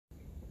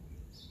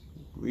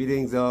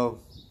Greetings all,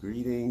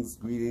 greetings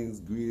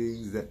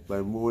at my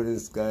morning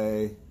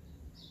sky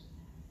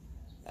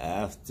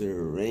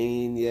after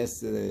rain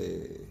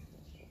yesterday.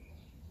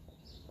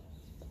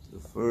 The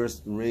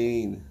first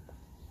rain.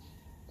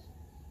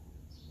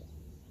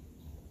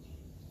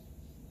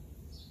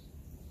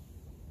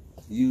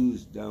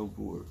 Huge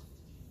downpour.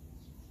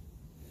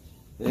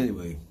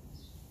 Anyway,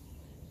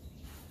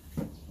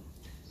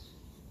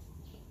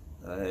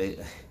 I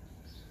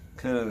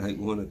kind of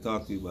want to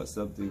talk to you about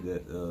something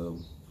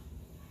that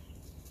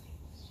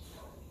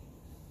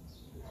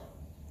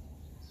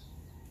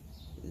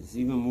it's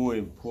even more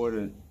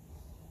important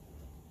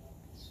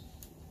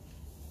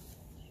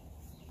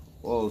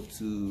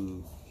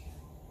to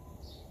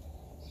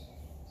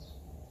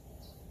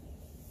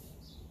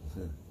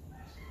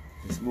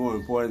it's more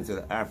important to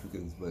the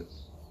Africans, but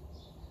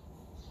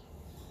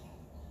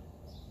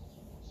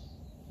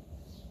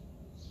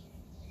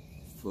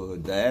for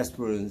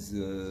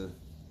diasporans,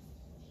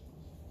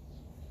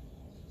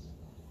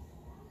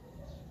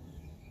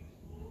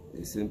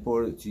 it's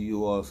important to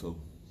you also.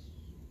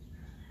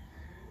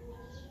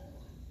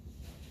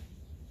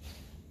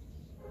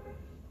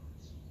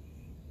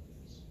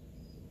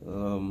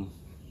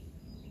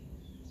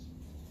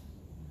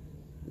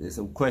 There's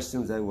some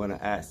questions I want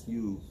to ask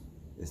you,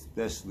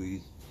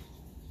 especially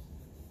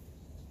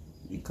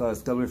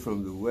because coming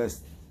from the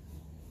West,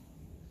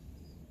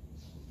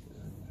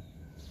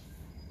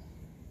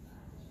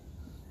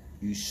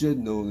 you should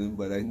know them,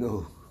 but I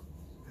know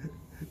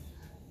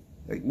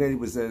like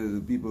 90% of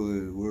the people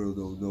in the world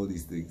don't know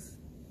these things.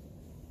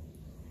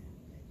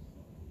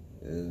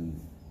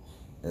 And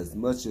as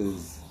much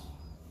as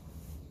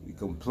we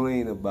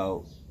complain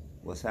about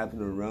what's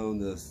happening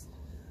around us,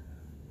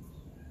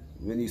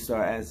 when you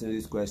start answering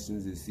these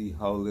questions, you see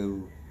how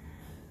little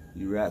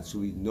you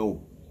actually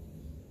know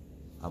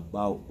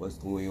about what's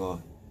going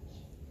on.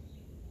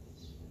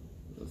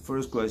 The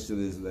first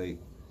question is like,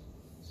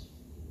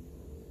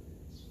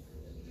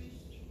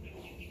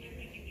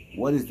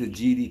 what is the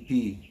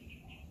GDP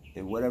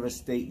in whatever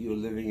state you're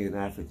living in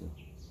Africa?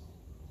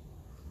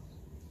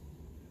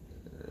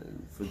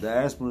 And for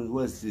diasporans,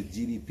 what's the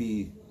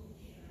GDP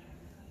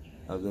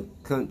of the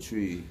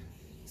country,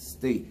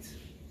 state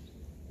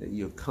that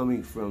you're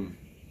coming from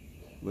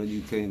when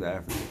you came to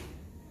Africa?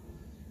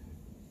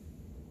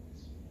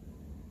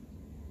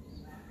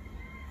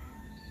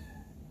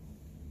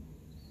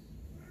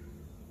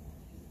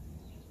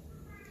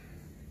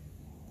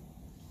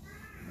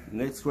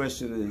 Next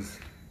question is,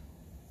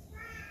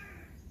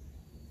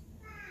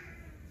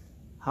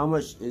 how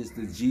much is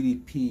the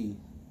GDP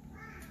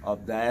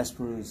of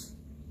diasporans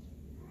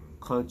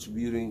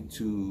contributing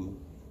to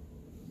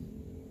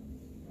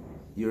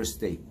your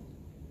state?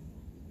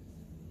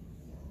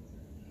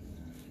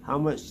 How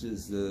much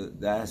is the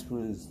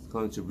diasporans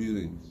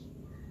contributing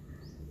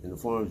in the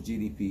form of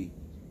GDP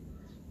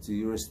to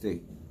your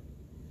state?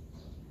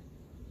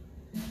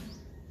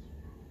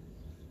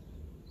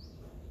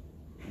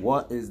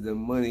 What is the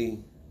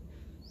money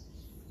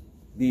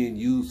being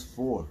used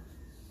for?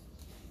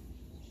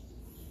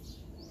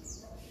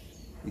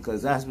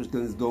 Because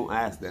Africans don't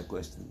ask that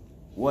question.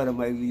 What are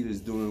my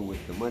leaders doing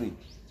with the money?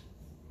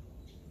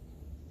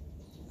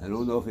 I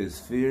don't know if it's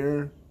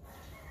fear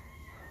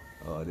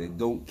or they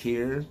don't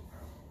care.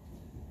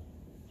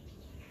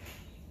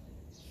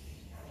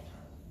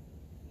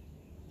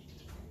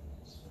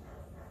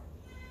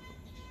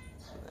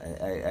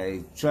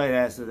 I try to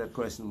answer that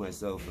question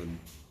myself,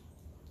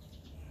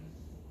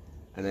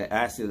 and I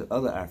ask it to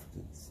other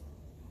Africans.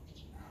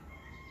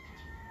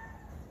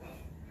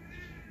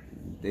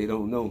 They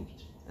don't know.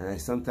 And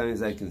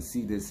sometimes I can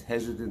see this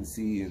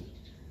hesitancy and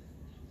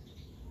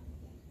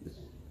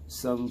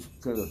some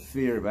kind of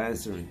fear of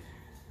answering.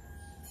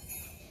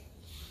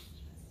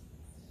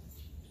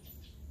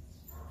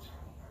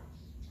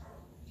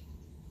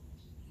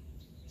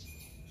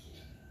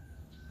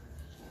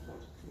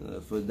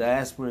 For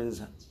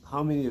diasporans,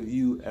 how many of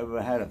you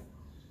ever had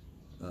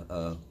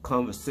a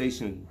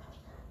conversation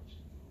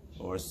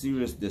or a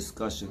serious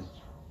discussion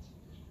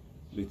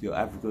with your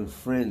African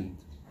friend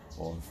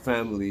or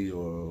family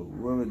or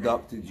whoever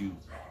adopted you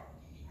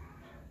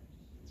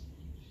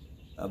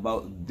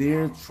about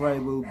their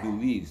tribal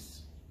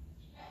beliefs,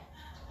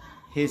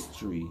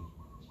 history,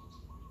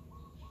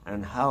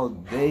 and how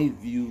they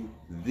view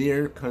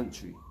their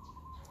country?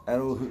 I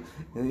don't.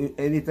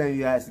 Anytime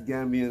you ask a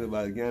Gambian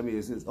about Gambia,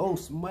 it says, "Oh,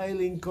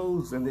 smiling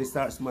coast," and they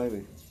start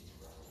smiling.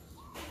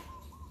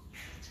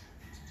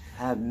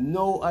 Have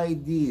no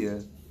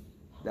idea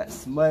that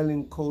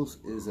Smiling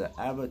Coast is an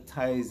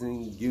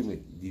advertising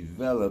gimmick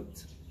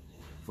developed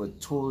for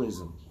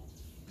tourism.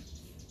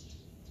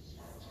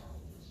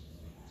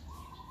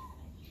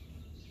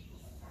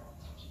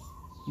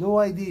 No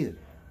idea.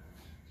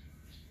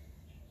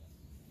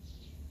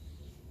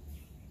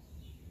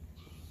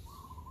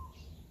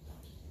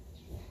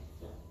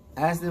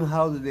 Ask them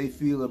how do they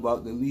feel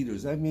about the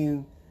leaders. I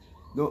mean,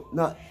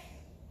 not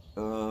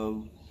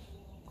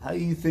how do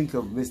you think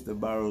of Mr.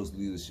 Barrow's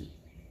leadership?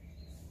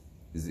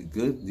 Is it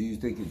good? Do you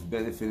think it's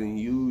benefiting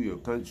you, your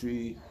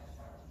country,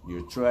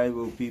 your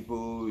tribal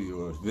people,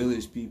 your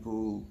village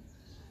people,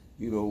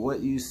 you know, what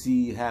you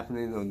see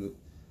happening on the,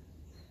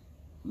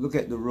 look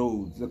at the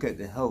roads, look at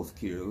the health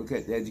care, look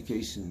at the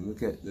education,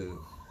 look at the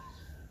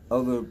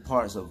other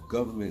parts of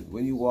government.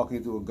 When you walk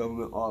into a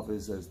government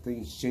office, as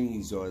things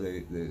change, or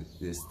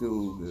there's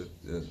still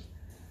the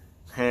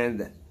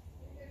hand.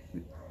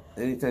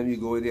 Anytime you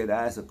go in there to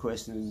ask a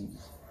question,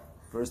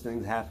 first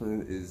thing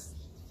happening is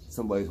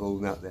somebody's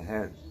holding out their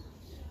hand.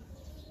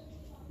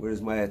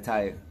 Where's my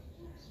attire?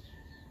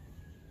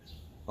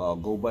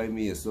 Go buy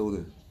me a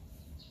soda.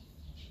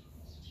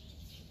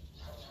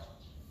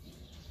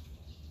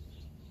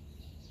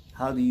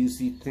 How do you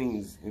see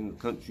things in the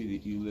country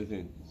that you live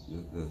in,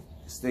 the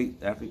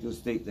state, African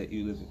state that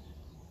you live in?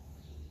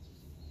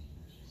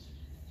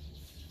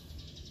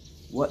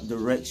 What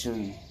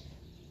direction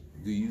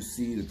do you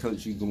see the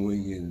country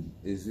going in?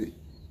 Is it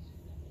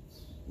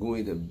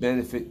going to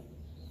benefit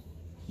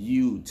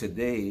you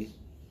today?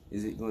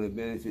 Is it going to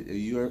benefit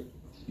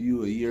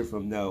you a year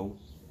from now?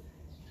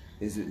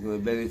 Is it going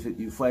to benefit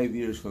you 5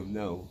 years from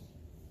now?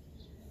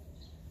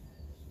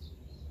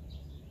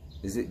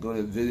 Is it going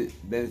to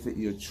benefit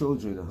your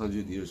children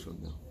 100 years from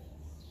now?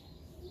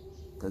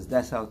 Because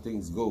that's how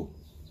things go.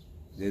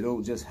 They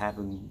don't just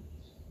happen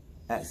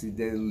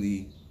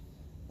accidentally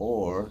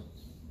or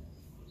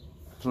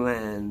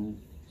planned.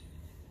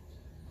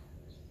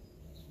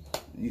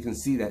 You can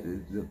see that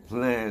the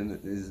plan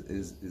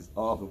is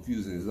all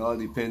confusing. It's all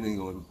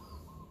depending on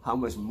how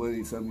much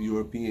money some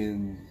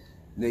European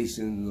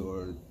nation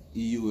or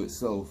EU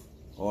itself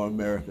or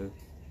America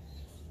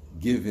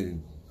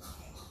giving.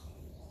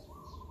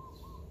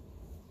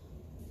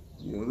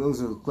 You know,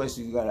 those are the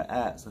questions you gotta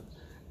ask.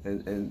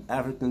 And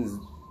Africans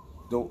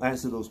don't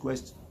answer those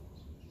questions.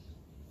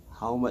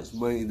 How much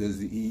money does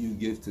the EU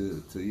give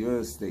to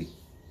your state?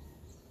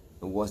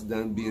 And what's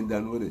being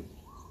done with it?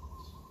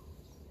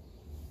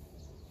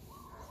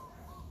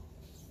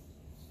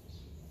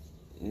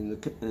 In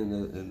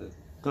the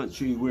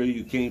country where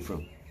you came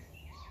from,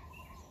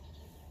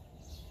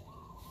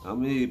 how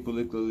many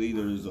political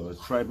leaders or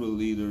tribal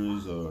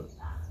leaders or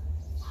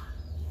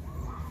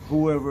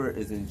whoever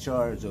is in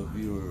charge of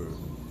your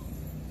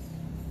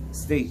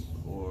state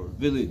or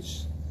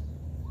village,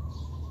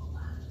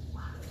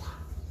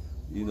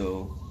 you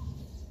know,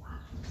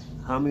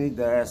 how many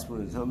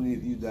diasporans, how many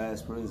of you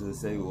diasporans that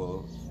say,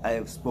 well, I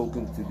have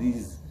spoken to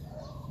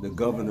the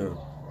governor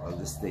of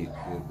the state,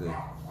 the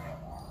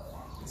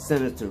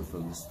senator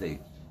from the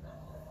state,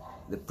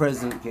 the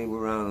president came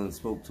around and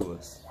spoke to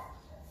us.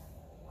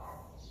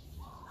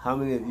 How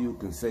many of you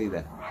can say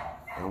that?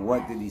 And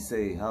what did he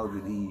say? How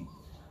did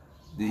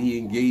he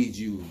engage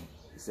you?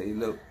 Say,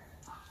 look,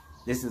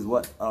 this is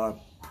what our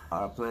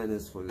plan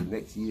is for the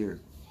next year.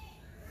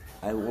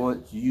 I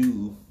want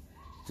you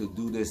to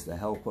do this to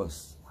help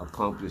us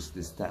accomplish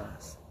this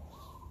task.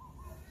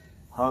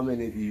 How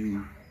many of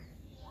you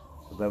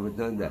have ever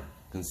done that,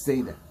 can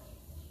say that?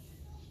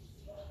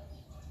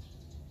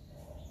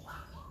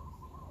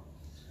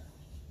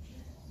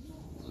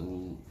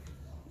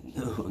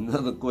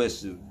 Another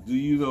question, do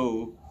you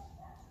know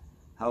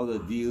how the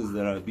deals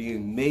that are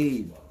being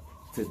made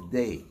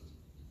today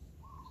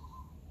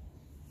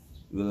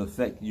will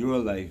affect your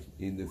life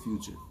in the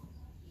future?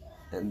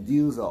 And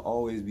deals are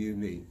always being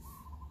made.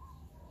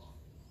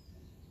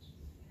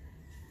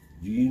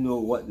 Do you know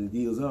what the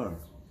deals are?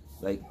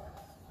 Like,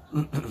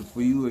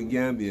 for you in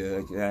Gambia,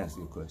 I can ask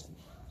you a question.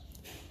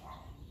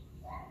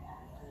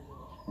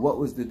 What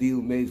was the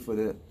deal made for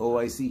the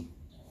OIC?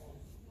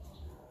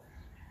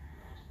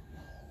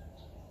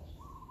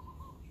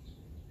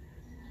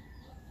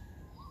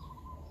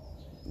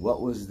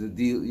 What was the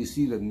deal? You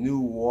see the new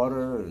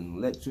water and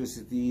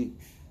electricity.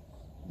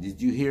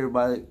 Did you hear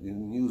about it in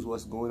the news?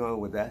 What's going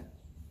on with that?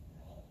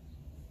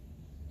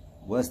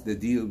 What's the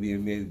deal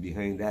being made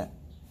behind that?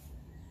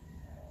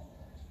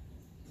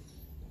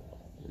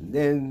 And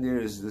then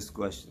there's this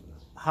question.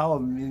 How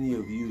many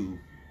of you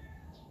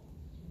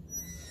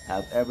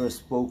have ever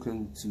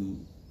spoken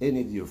to any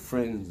of your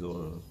friends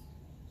or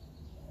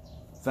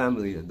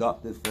family,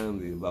 adopted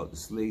family, about the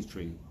slave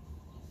trade?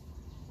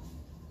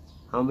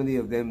 How many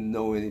of them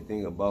know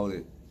anything about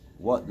it?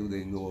 What do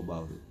they know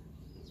about it?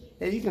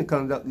 And you can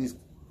conduct these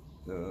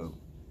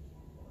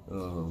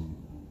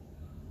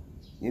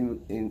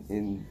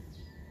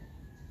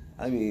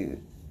I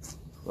mean,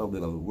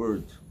 probably a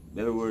word,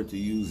 better word to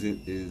use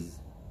it is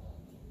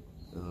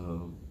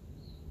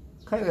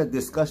kind of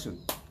discussion,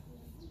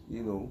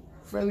 you know,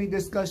 friendly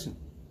discussion.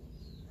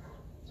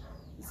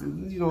 So,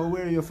 you know,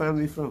 where are your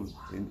family from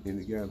in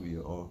the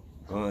Gambia or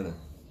Ghana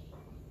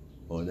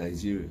or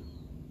Nigeria?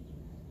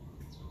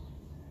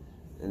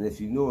 And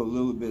if you know a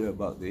little bit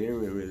about the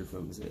area where they're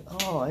from, you say,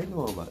 oh, I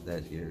know about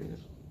that area.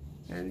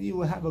 And you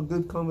will have a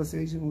good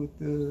conversation with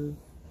the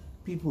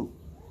people.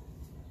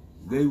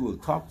 They will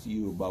talk to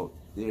you about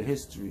their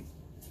history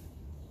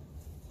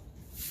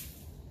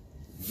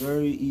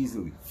very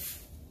easily.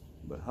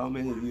 But how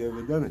many of you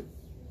ever done it?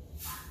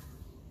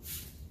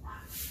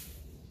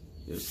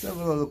 There's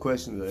several other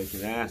questions that I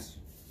can ask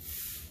you.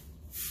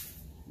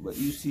 But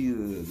you see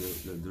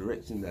the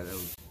direction that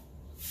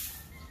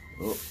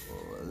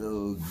a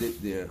little dip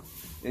there.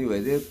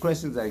 Anyway, there are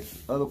questions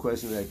other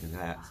questions I can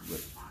ask,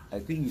 but I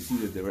think you see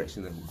the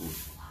direction that we're going.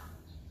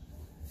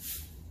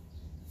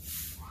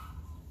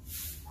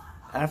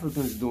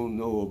 Africans don't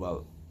know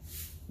about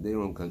their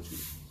own country,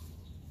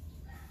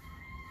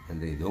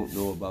 and they don't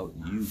know about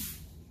you.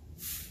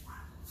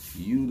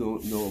 You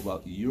don't know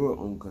about your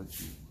own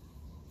country,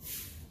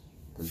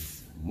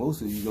 because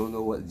most of you don't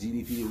know what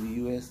GDP of the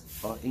U.S.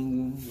 or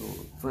England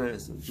or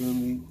France or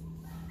Germany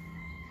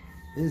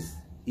is,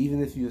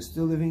 even if you're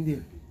still living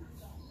there.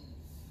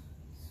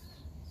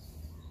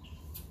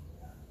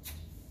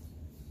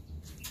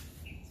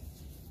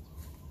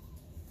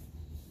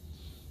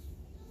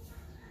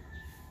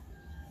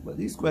 But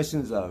these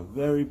questions are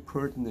very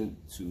pertinent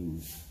to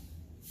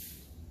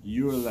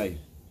your life,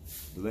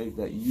 the life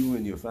that you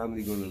and your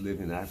family are going to live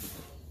in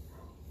Africa.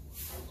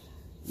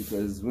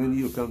 Because when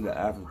you come to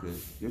Africa,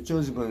 your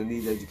children are going to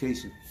need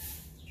education.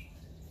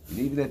 And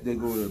even if they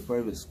go to a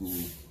private school,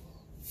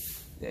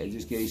 the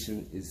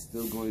education is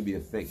still going to be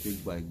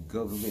affected by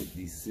government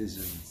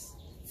decisions,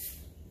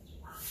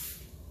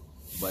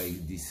 by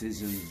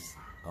decisions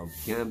of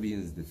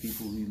Gambians, the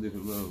people we live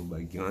around,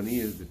 by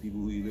Ghanaians, the people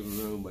we live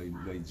around, by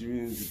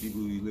Nigerians, the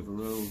people we live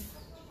around.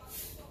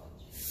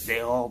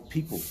 They're all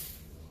people,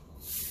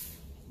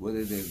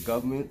 whether they're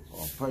government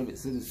or private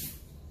citizens.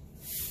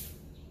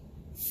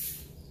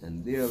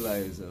 And their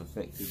lives are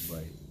affected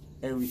by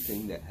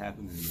everything that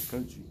happens in the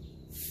country.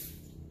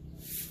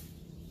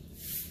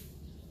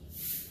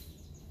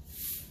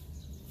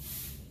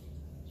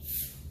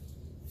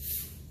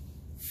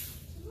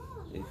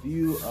 If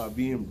you are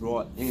being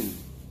brought in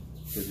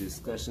to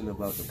discussion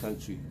about the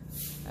country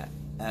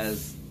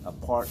as a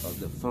part of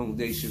the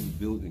foundation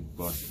building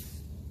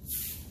process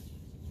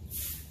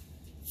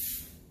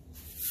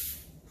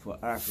for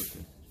Africa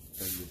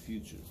and the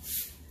future,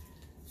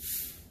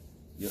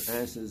 your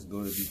answer is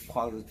going to be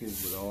positive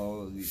with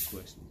all of these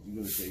questions. You're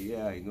going to say,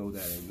 yeah, I know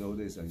that, I know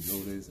this, I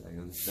know this, I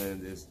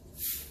understand this,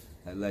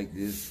 I like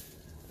this,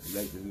 I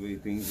like the way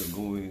things are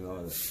going,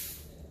 all that.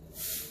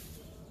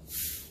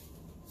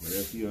 But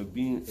if you're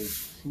being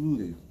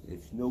excluded,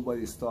 if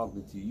nobody's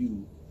talking to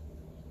you,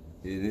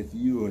 and if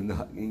you are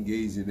not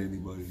engaging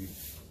anybody,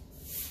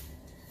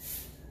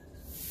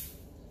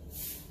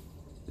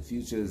 the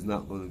future is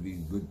not going to be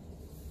good.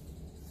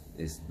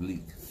 It's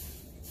bleak.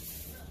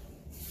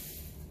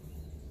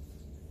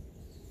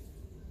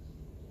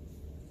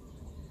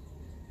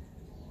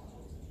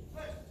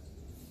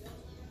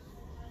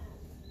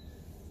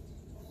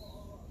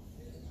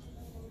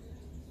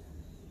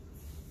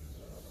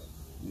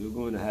 You're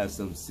going to have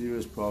some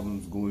serious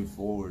problems going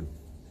forward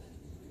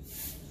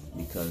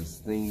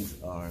because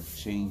things are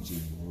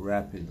changing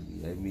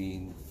rapidly. I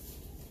mean,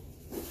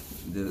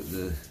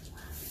 the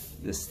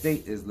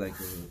state is like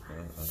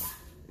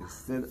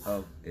instead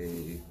of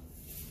a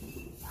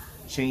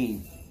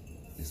chain,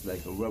 it's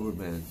like a rubber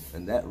band,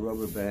 and that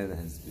rubber band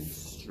has been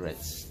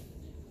stretched,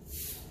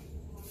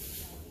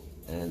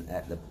 and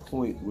at the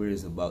point where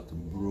it's about to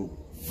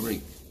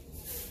break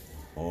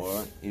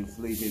or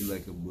inflated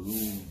like a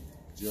balloon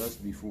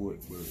just before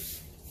it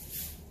bursts.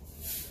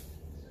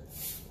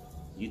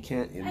 You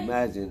can't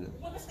imagine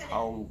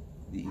how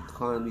the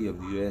economy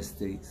of the U.S.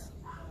 states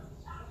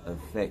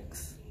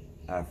affects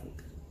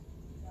Africa.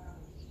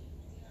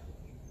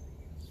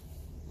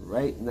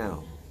 Right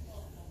now,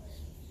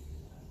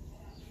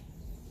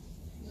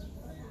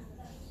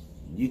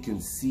 you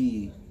can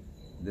see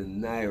the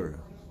Naira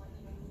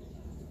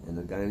and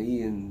the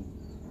Ghanaian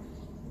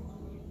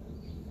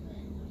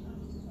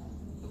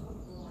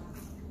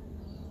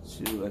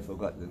I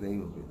forgot the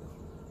name of it,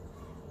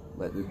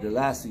 but the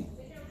Dalasi,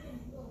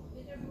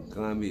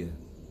 Gambia,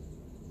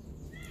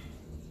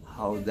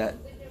 how that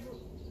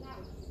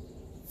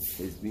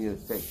is being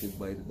affected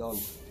by the dollar.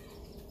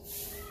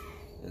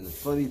 And the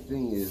funny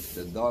thing is,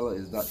 the dollar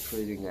is not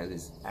trading at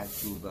its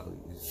actual value,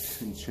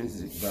 its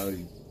intrinsic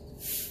value.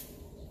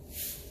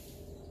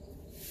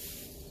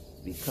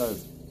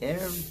 Because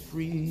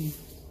every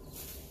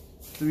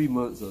 3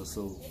 months or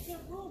so,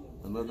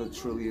 another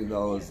 $1 trillion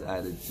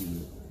added to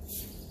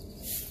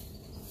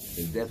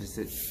the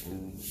deficit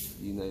in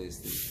the United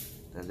States,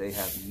 and they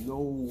have no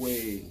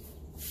way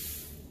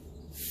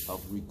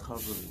of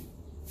recovering.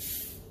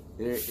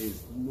 There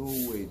is no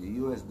way. The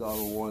US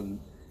dollar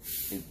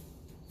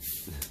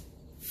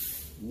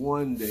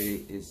one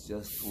day is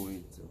just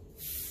going to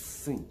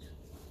sink.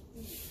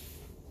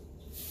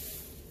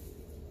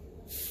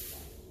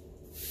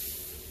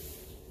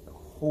 The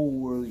whole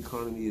world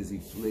economy is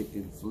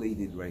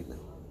inflated right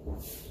now.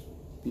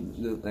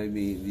 I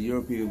mean, the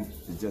Europeans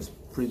are just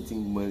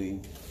printing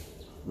money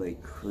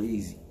like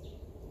crazy,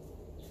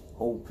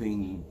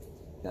 hoping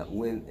that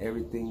when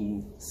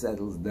everything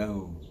settles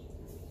down,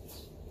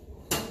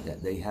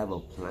 that they have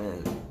a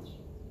plan,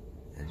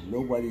 and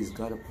nobody's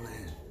got a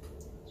plan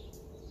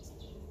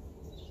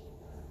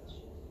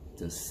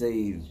to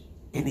save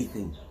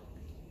anything.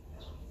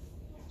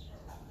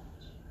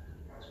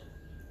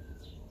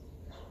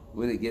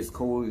 When it gets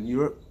cold in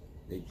Europe,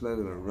 they plan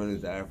on running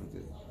to Africa.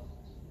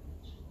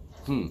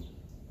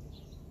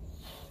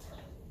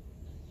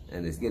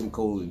 And it's getting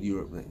cold in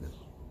Europe right now.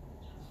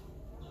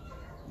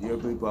 The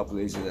European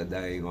population are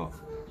dying off.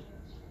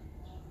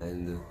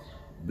 And the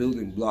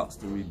building blocks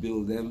to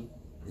rebuild them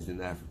is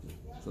in Africa.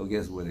 So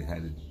guess where they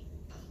had it?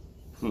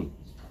 In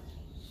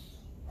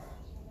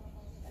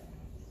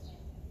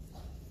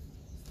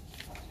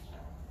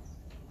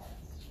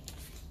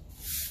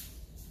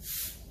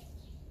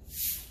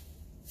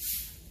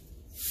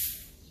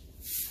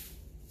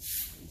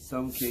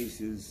some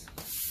cases,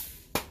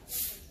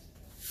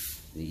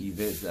 the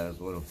events that are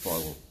going to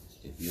follow,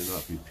 if you're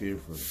not prepared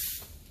for them.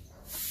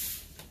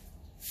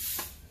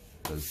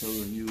 Because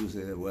some of you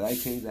say, well, I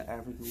came to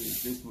Africa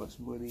with this much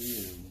money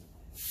and,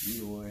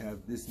 I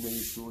have this many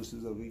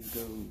sources of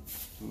income.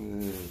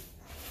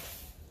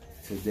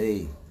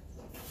 Today,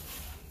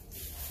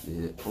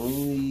 there are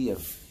only a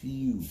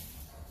few,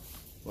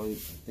 I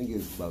think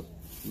it's about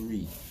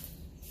 3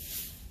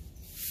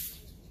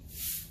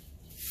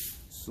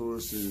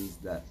 sources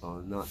that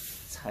are not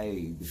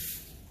tied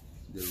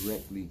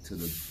directly to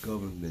the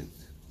government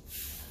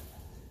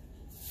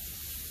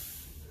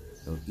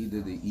of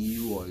either the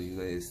EU or the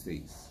United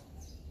States.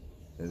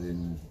 And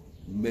in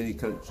many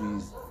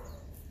countries,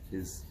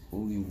 there's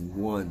only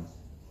one.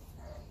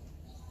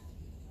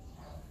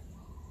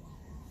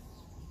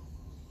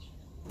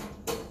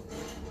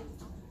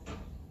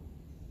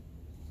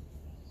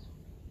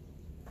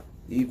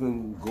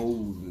 Even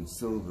gold and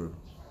silver,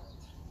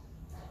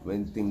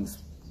 when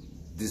things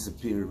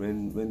disappear,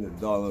 when the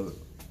dollar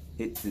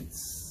hits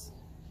its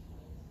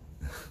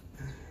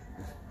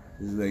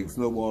it's like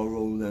snowball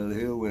rolling down the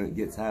hill. When it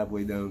gets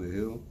halfway down the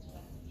hill,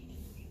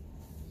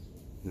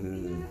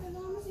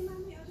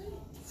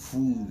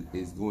 food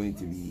is going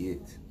to be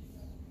it.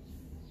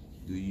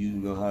 Do you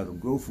know how to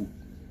grow food?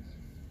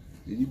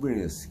 Did you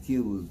bring a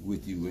skill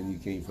with you when you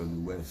came from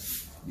the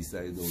West,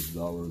 besides those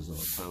dollars or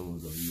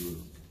pounds or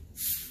euros?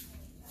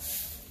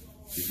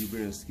 Did you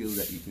bring a skill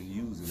that you can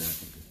use in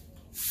Africa?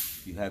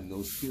 If you have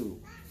no skill,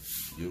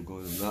 you're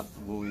not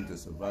going to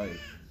survive.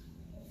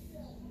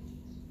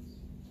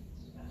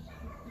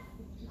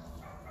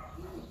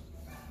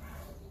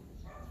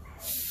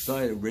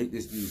 Sorry to break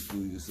this news to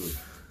you, so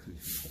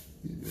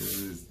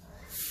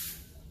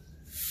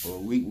for a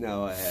week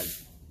now I had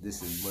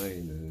this in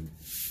mind and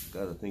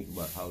got to think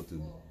about how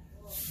to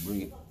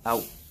bring it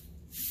out.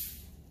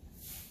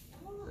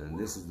 And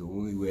this is the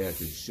only way I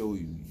can show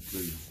you,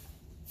 because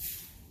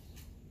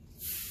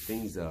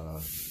things are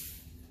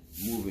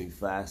moving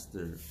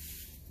faster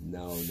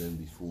now than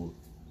before.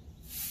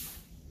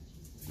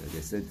 Like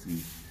I said to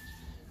you,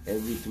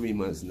 every 3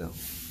 months now,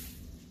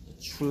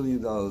 $1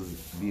 trillion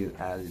being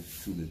added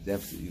to the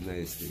deficit of the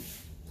United States.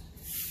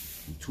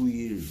 In 2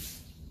 years,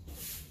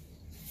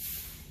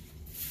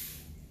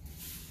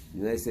 the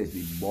United States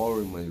be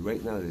borrowing money.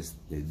 Right now,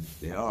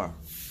 they are,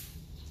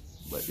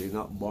 but they're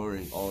not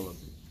borrowing all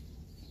of it.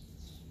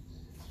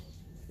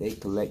 They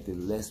collected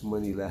less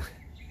money than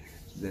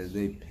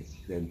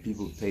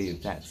people pay in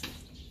taxes,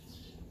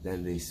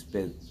 than they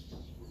spent.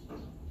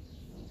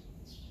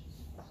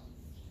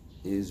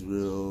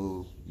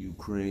 Israel,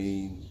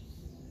 Ukraine,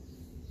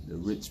 the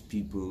rich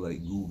people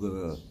like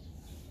Google,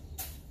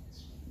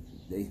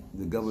 the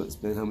government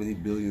spent how many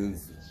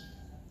billions,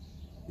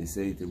 they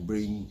say, to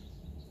bring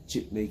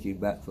chip making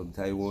back from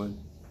Taiwan?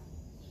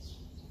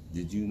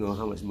 Did you know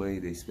how much money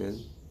they spend?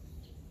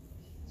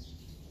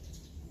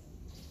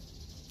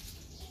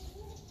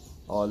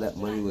 All that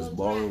money was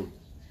borrowed.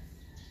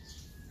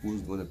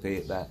 Who's going to pay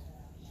it back?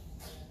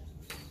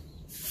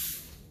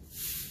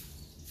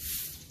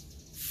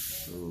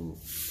 So,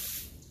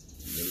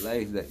 the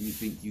life that you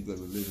think you're going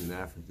to live in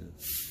Africa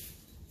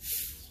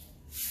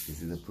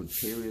is in a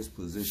precarious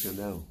position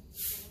now.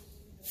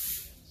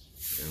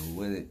 And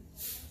when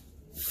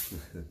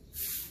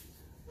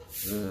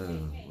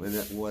when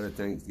that water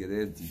tanks get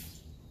empty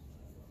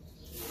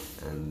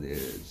and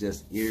there's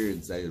just air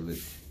inside of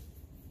it,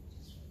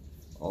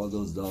 all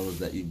those dollars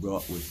that you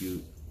brought with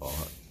you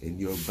are in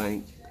your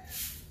bank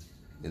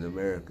in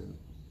America,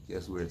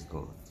 guess where it's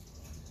gone?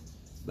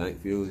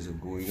 Bank values are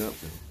going up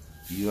now.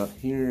 You're not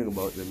hearing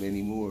about them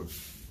anymore,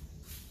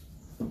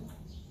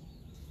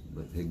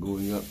 but they're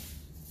going up.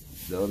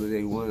 The other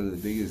day, one of the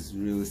biggest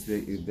real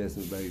estate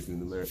investment banks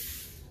in America,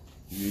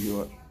 New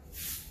York,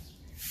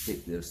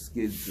 hit their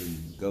skids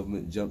and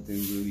government jumped in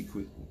really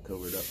quick and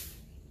covered up.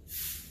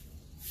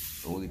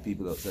 Only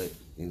people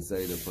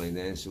inside the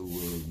financial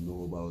world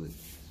know about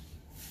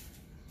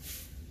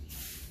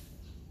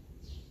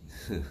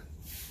it.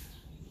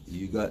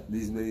 You got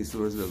these many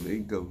sources of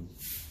income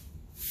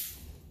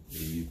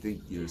and you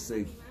think you're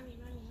safe.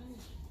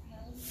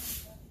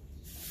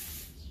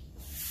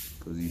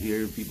 Because you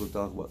hear people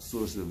talk about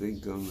sources of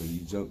income and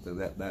you jump to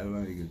that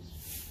bandwagon.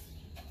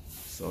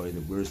 Sorry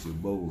to burst your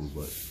bubble,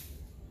 but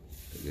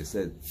like I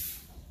said,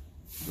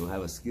 if you don't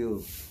have a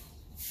skill,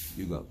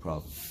 you got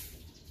problems.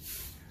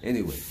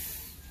 Anyway,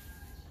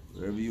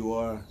 wherever you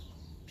are,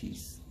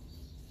 peace.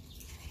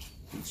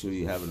 Make sure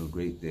you're having a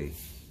great day.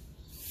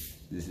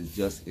 This is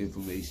just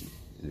information,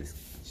 and it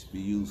should be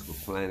used for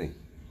planning.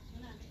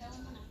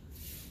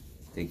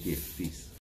 Take care. Peace.